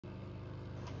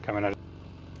Coming at it.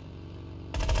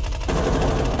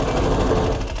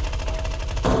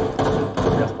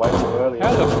 That's way too early.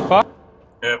 How the fuck?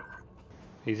 Yep.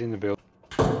 He's in the building.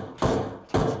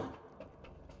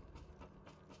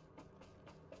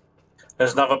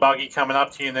 There's another buggy coming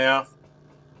up to you now.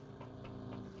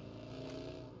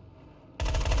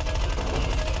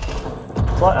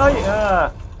 Like, oh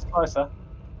yeah, it's closer.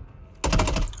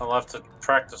 I'll have to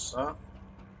practice, huh?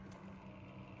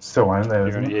 Still one there,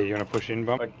 isn't Yeah, it? you want to push in,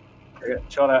 bump? I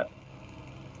get shot at.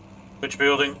 Which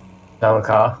building? Another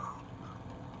car.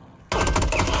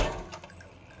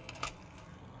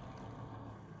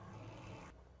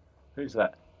 Who's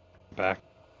that? Back.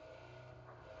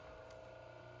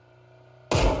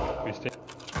 Missed it.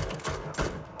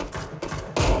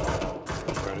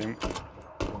 Got him.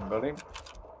 Got him.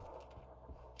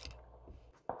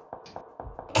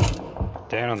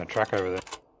 Down on the truck over there.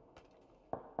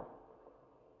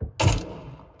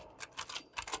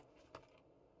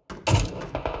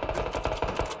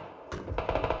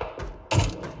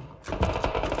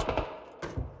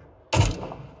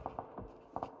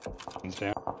 He's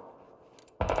down.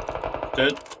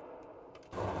 Good.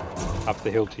 Up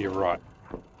the hill to your right.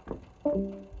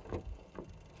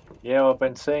 Yeah, I've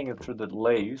been seeing it through the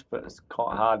leaves, but it's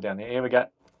quite hard down here. Here we go.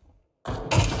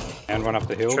 And one up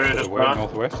the hill True, to the just west, run.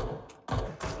 northwest.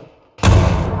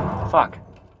 Fuck.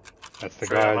 That's the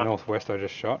True, guy mate. northwest I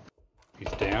just shot.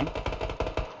 He's down.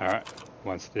 Alright.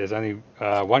 Once there's only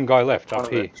one guy left One up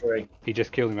of the here. three. He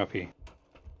just killed him up here.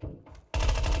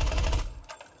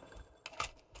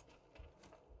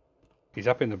 He's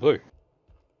up in the blue.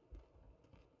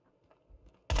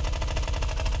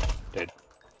 Dead.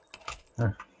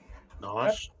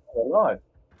 Nice. They're alive.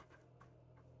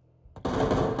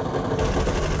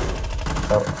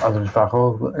 Oh, other fuck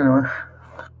all, but anyway.